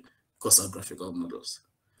causal graphical models,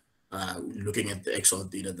 looking at the actual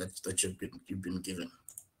data that you've been given.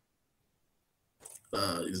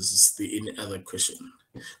 Is the any other question?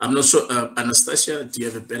 I'm not sure. Anastasia, do you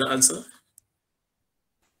have a better answer?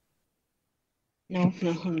 No,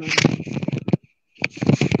 no, no.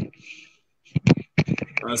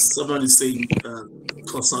 Someone is saying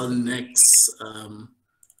causal next.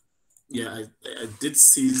 Yeah, I did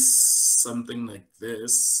see something like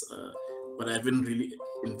this, but I haven't really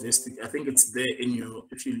investigated. I think it's there in your,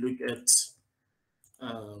 if you look at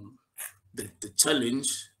the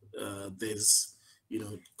challenge, there's,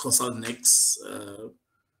 causal next,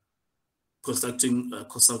 constructing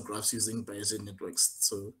causal graphs using Bayesian networks.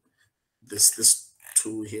 So there's this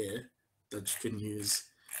tool here that you can use,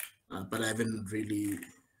 but I haven't really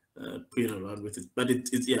played around with it. But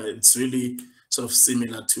yeah, it's really sort of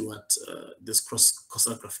similar to what this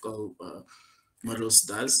causal graphical models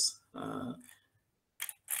does.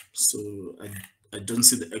 So I don't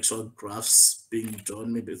see the actual graphs being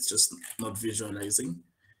drawn. Maybe it's just not visualizing.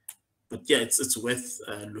 But yeah, it's worth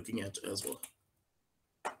looking at as well.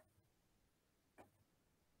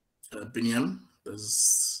 Binyam,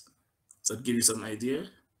 does that give you some idea?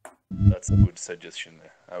 That's a good suggestion.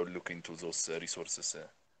 I will look into those resources.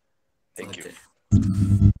 Thank you. Okay.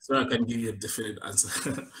 So I can give you a definite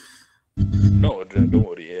answer. No, don't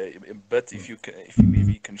worry. But if you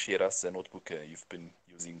maybe can share us a notebook you've been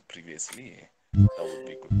using previously, that would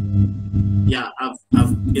be good. Yeah, I've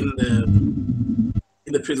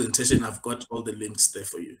in the presentation, I've got all the links there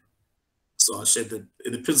for you. So I'll share the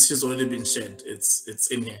presentation's already been shared. It's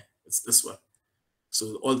in here. It's this one.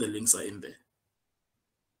 So all the links are in there.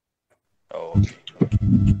 Oh, okay. Okay.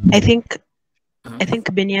 I think Uh-huh.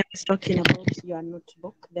 Benyam is talking about your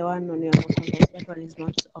notebook, the one on your notebook. That one is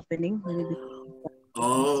not opening. Maybe because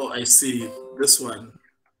Oh, I see. This one.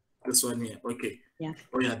 This one here. Okay. yeah.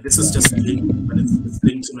 Oh yeah, this is just linked, but it's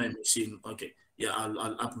linked to my machine. Okay. Yeah,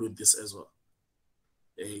 I'll upload this as well.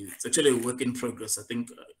 It's actually a work in progress. I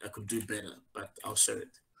think I could do better, but I'll share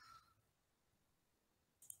it.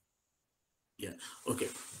 Yeah. Okay.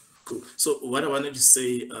 Cool. So what I wanted to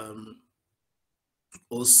say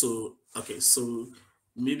also, okay, so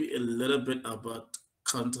maybe a little bit about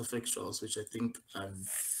counterfactuals, which I think I've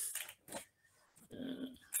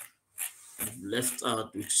left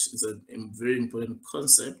out, which is a very important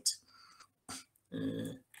concept.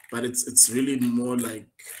 But it's really more like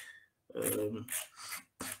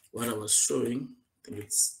what I was showing. I think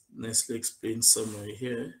it's nicely explained somewhere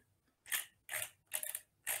here.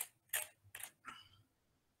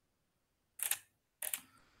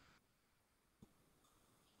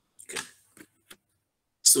 Okay.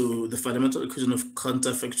 So the fundamental equation of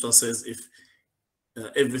counterfactual says if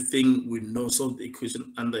everything we know solve the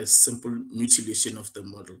equation under a simple mutilation of the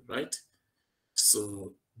model, right?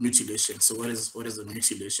 So mutilation. So what is a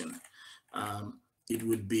mutilation? It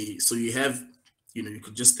would be, so you have, you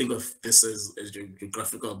could just think of this as your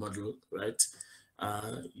graphical model, right?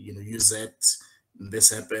 Use that, this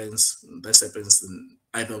happens, and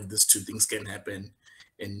either of these two things can happen,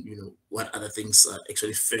 and what other things are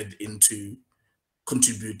actually fed into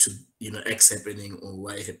contribute to X happening or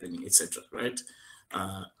Y happening, etc. Right?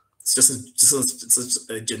 It's just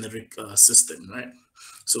a generic system, right?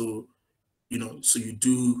 So so you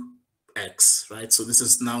do X, right? So this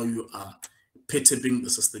is now you are perturbing the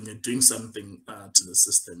system. You're doing something to the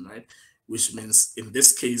system, right? Which means in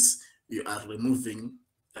this case you are removing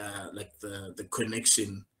like the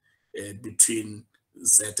connection between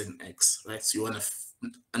Z and X, right? So you want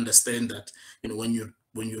to understand that when you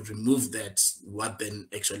remove that, what then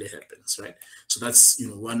actually happens, right? So that's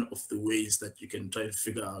one of the ways that you can try to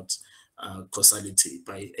figure out causality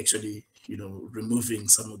by actually removing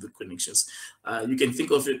some of the connections. You can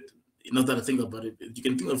think of it. Now that I think about it, you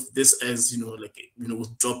can think of this as like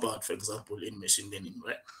with dropout, for example, in machine learning,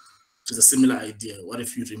 right? So it's a similar idea. What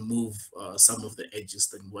if you remove some of the edges?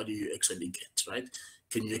 Then what do you actually get, right?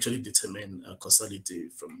 Can you actually determine causality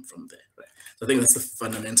from there, right? So I think that's the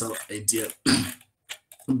fundamental idea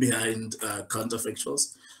behind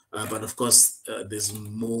counterfactuals. But of course, there's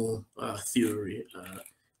more theory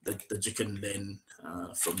that you can learn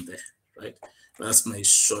from there, right? That's my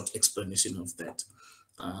short explanation of that.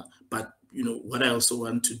 But what I also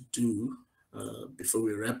want to do before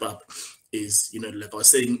we wrap up is, like I was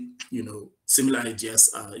saying, similar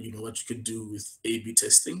ideas are, what you could do with A/B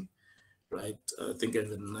testing, right? I think I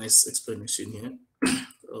have a nice explanation here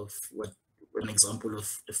of what an example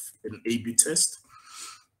of an A/B test.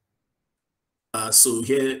 So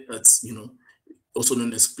here, that's also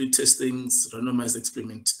known as split testings, randomized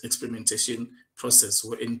experimentation process,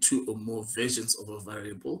 wherein two or more versions of a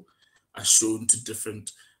variable are shown to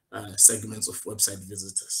different segments of website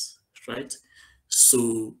visitors, right?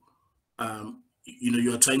 So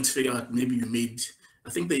you are trying to figure out, maybe you made, I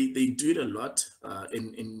think they do it a lot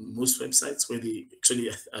in most websites where they actually,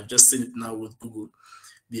 I've just seen it now with Google.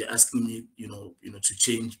 They're asking me, to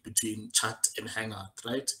change between chat and Hangout,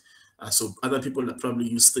 right? So other people are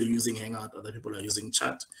probably still using Hangout, other people are using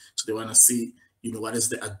chat. So they want to see, what is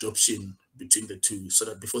the adoption between the two, so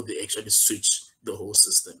that before they actually switch the whole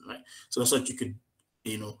system, right? So that's what you could,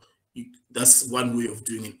 that's one way of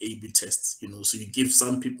doing an A/B test. So you give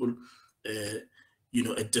some people,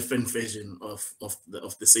 a different version of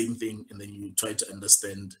the same thing, and then you try to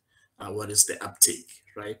understand what is the uptake,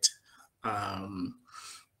 right?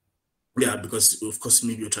 Yeah, because of course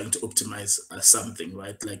maybe you're trying to optimize something,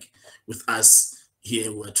 right? Like with us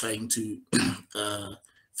here, we're trying to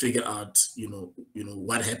figure out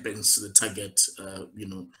what happens to the target,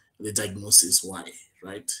 the diagnosis, why,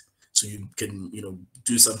 right? So you can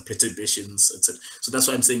do some perturbations, etc. So that's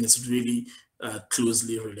why I'm saying it's really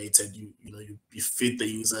closely related. You feed the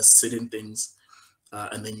user certain things,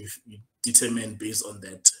 and then you determine based on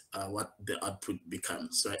that what the output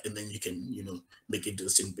becomes, right? And then you can make a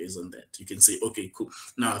decision based on that. You can say, okay, cool,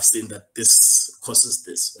 now I've seen that this causes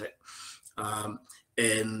this, right?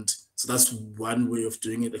 And so that's one way of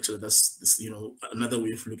doing it. Actually, that's this, another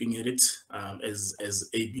way of looking at it, as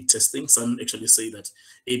A/B testing. Some actually say that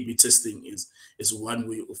A/B testing is one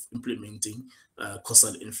way of implementing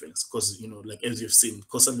causal inference, because like as you've seen,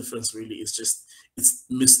 causal inference really is just, it's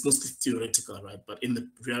mostly theoretical, right? But in the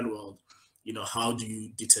real world, how do you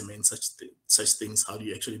determine such things? How do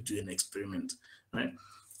you actually do an experiment, right?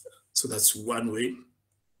 So that's one way.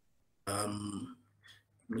 I'm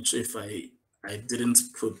not sure if I didn't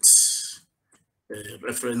put a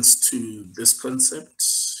reference to this concept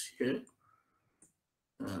here,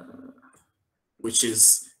 which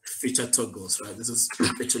is feature toggles, right? This is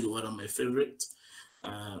actually one of my favorite.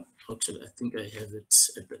 Actually, I think I have it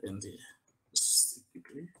at the end here. Just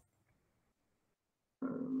quickly.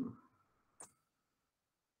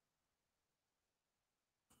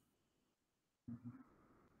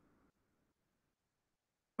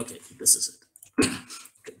 Okay, this is it.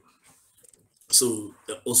 Okay. so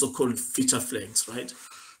they're also called feature flags, right?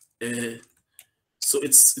 So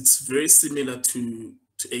it's very similar to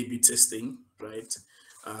A/B testing, right?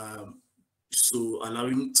 So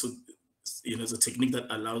allowing to, the technique that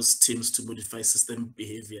allows teams to modify system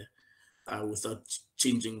behavior without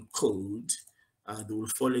changing code. They will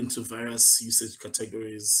fall into various usage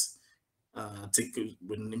categories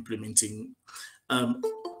when implementing,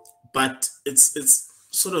 but it's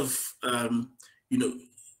sort of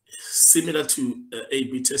similar to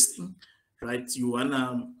A/B testing, right? You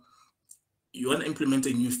wanna implement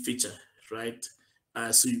a new feature, right?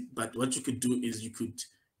 But what you could do is you could,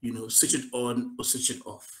 switch it on or switch it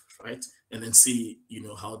off, right? And then see,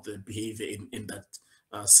 how the behavior in that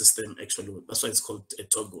system actually works. That's why it's called a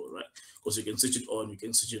toggle, right? Because you can switch it on, you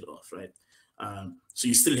can switch it off, right? So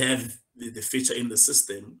you still have the feature in the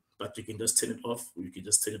system, but you can just turn it off, or you can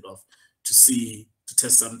just turn it off to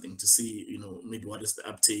test something, to see, maybe what is the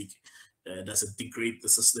uptake. Does it degrade the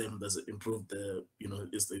system? Does it improve the,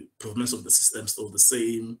 is the performance of the system still the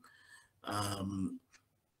same?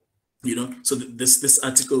 So this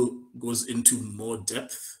article goes into more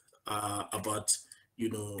depth about,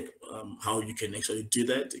 how you can actually do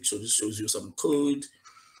that. It shows you some code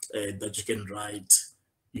that you can write,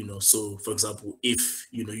 so for example, if,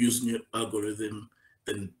 use new algorithm,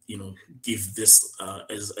 then, give this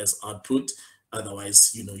as output.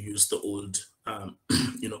 Otherwise, use the old,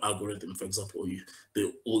 algorithm, for example,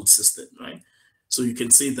 the old system, right? So you can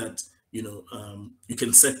see that, you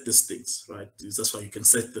can set these things, right? That's why you can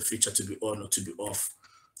set the feature to be on or to be off.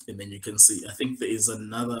 And then you can see, I think there is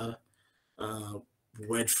another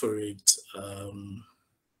word for it.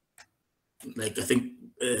 Like I think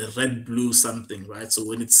red, blue, something, right? So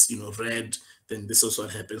when it's red, then this is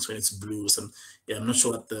what happens. When it's blue, yeah, I'm not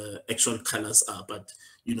sure what the actual colors are, but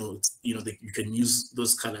you can use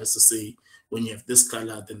those colors to say when you have this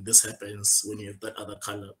color, then this happens. When you have that other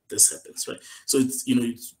color, this happens, right? So it's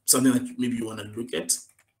it's something that maybe you want to look at.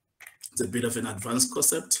 It's a bit of an advanced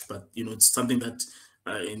concept, but it's something that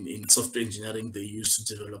in software engineering they use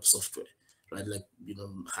to develop software, right? Like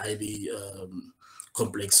highly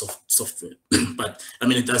complex software. But I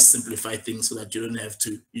mean, it does simplify things so that you don't have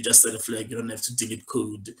to. You just set a flag. You don't have to delete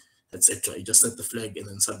code, etc. You just set the flag, and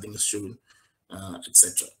then something is shown,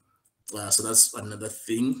 etc. So that's another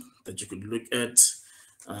thing that you could look at.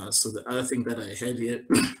 So the other thing that I had here,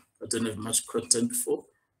 I don't have much content for,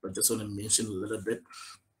 but just want to mention a little bit,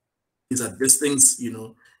 is that these things,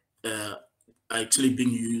 are actually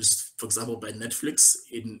being used, for example, by Netflix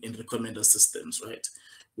in recommender systems, right?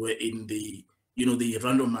 Where in the, they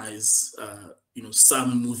randomize,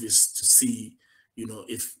 some movies to see,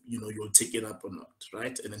 if, you'll take it up or not,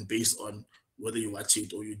 right? And then based on whether you watch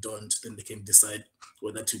it or you don't, then they can decide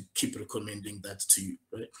whether to keep recommending that to you,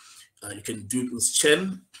 right? You can do it with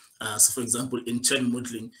Chen. So for example, in Chen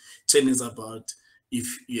modeling, Chen is about if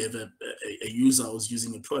you have a user who's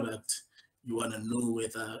using a product, you want to know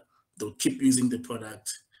whether they'll keep using the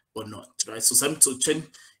product or not, right? So Chen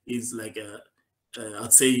is like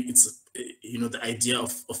I'd say it's the idea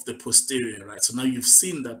of the posterior, right? So now you've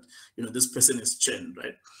seen that this person is Chen,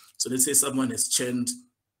 right? So let's say someone is Chen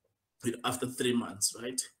after 3 months,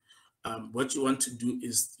 right? What you want to do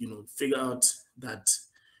is figure out that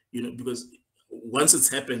because once it's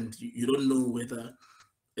happened, you don't know whether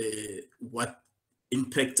what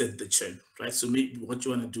impacted the churn, right? So maybe what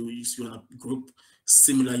you want to do is you want to group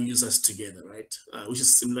similar users together, right? Which is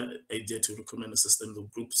a similar idea to recommend a system to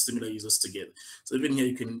group similar users together. So even here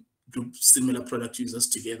you can group similar product users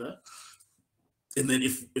together, and then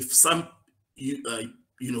if some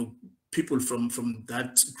people from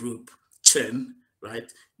that group churn,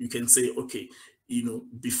 right? You can say, okay,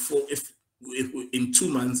 before if in 2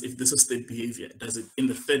 months, if this is the behavior, does it in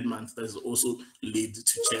the 3rd month, does it also lead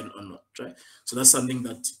to churn or not, right? So that's something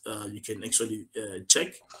that you can actually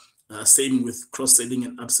check. Same with cross-selling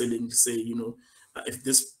and upselling. Say, if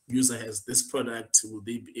this user has this product, will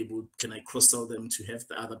they be able? Can I cross-sell them to have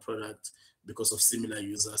the other product because of similar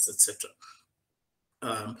users, etc.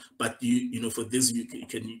 But for this you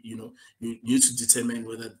can you need to determine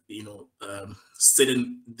whether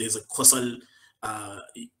there's a causal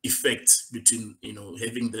effect between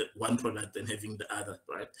having the one product and having the other,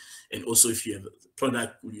 right? And also if you have a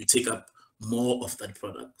product, you take up more of that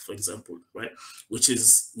product, for example, right? Which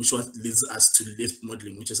what leads us to lift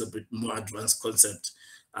modeling, which is a bit more advanced concept,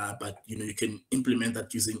 but you can implement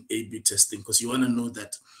that using A/B testing, because you want to know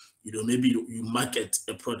that maybe you market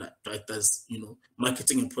a product, right? Does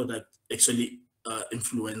marketing a product actually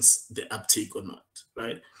influence the uptake or not,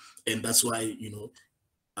 right? And that's why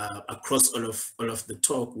across all of the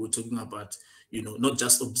talk, we're talking about not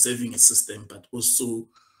just observing a system, but also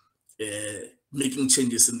making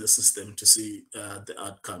changes in the system to see the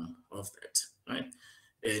outcome of that, right?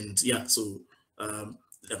 And yeah, so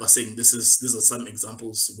like I was saying, these are some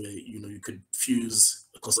examples where you could fuse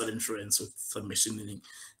causal inference with some machine learning,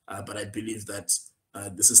 but I believe that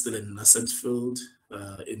this is still a nascent field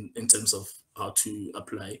in terms of how to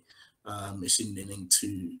apply machine learning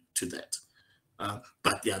to that.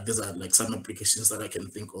 But yeah, these are like some applications that I can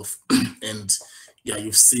think of. And yeah,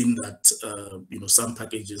 you've seen that, some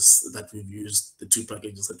packages that we've used, the 2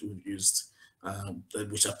 packages that we've used,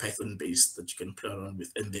 which are Python based, that you can play around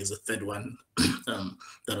with. And there's a third one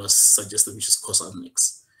that was suggested, which is Causal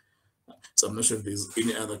Mix. So I'm not sure if there's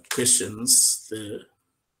any other questions there.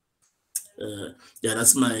 Yeah,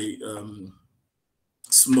 that's my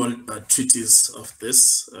small treatise of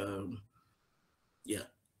this. Yeah,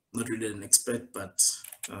 not really an expert, but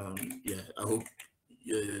yeah, I hope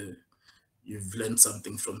you've learned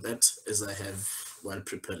something from that, as I have while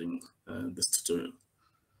preparing this tutorial.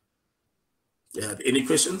 Yeah, any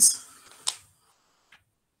questions?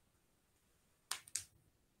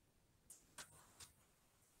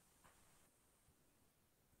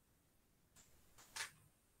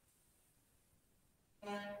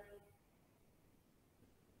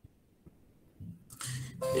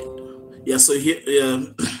 Yeah, so here,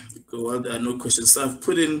 well, there are no questions. So I've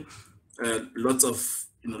put in lots of,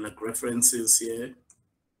 like references here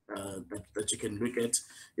that you can look at.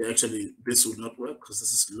 Yeah, actually, this would not work because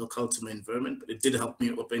this is local to my environment, but it did help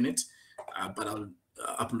me open it. But I'll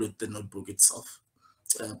upload the notebook itself.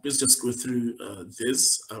 Please just go through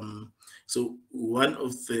this. So one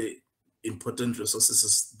of the important resources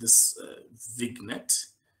is this VigNet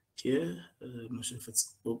here. I'm not sure if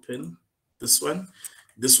it's open. This one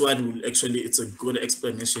will actually, it's a good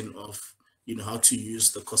explanation of how to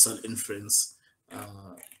use the causal inference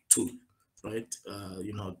tool, right?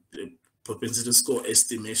 The propensity score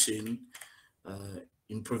estimation,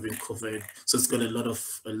 improving coverage. So it's got a lot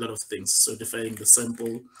of things. So defining the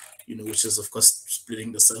sample, which is of course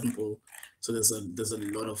splitting the sample. So there's a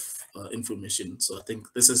lot of information. So I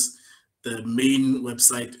think this is the main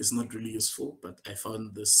website is not really useful, but I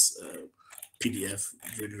found this PDF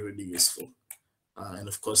really, really useful. And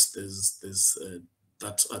of course, there's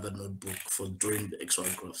that other notebook for drawing the actual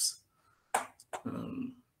graphs.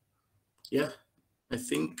 Yeah, I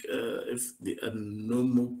think if there are no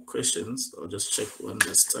more questions, I'll just check one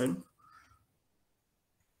last time.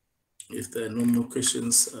 If there are no more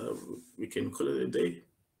questions, we can call it a day.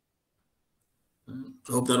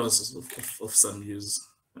 I hope that was of some use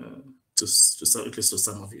to some, at least to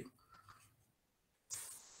some of you.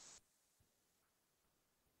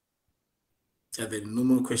 Are there no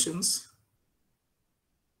more questions?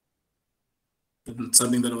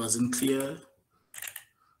 Something that wasn't clear?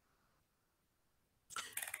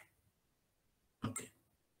 Okay.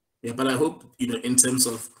 Yeah, but I hope, in terms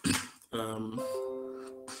of,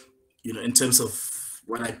 in terms of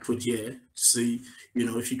what I put here, see,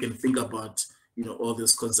 if you can think about, all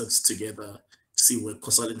these concepts together, see where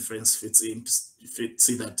causal inference fits in,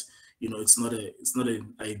 see that, it's not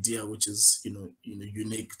an idea which is,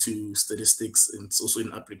 unique to statistics, and it's also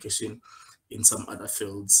in application in some other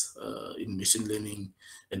fields, in machine learning,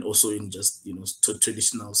 and also in just,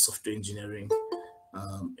 traditional software engineering.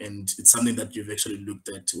 And it's something that you've actually looked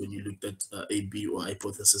at when you looked at A/B or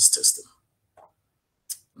hypothesis testing.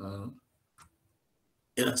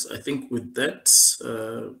 Yes, I think with that,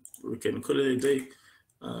 we can call it a day.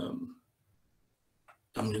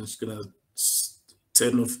 I'm just gonna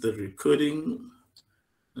turn off the recording.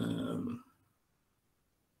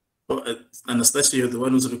 Anastasia, you're the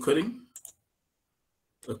one who's recording?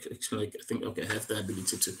 Okay, actually, I think, okay, I have the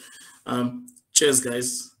ability to. Cheers,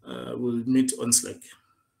 guys. We'll meet on Slack.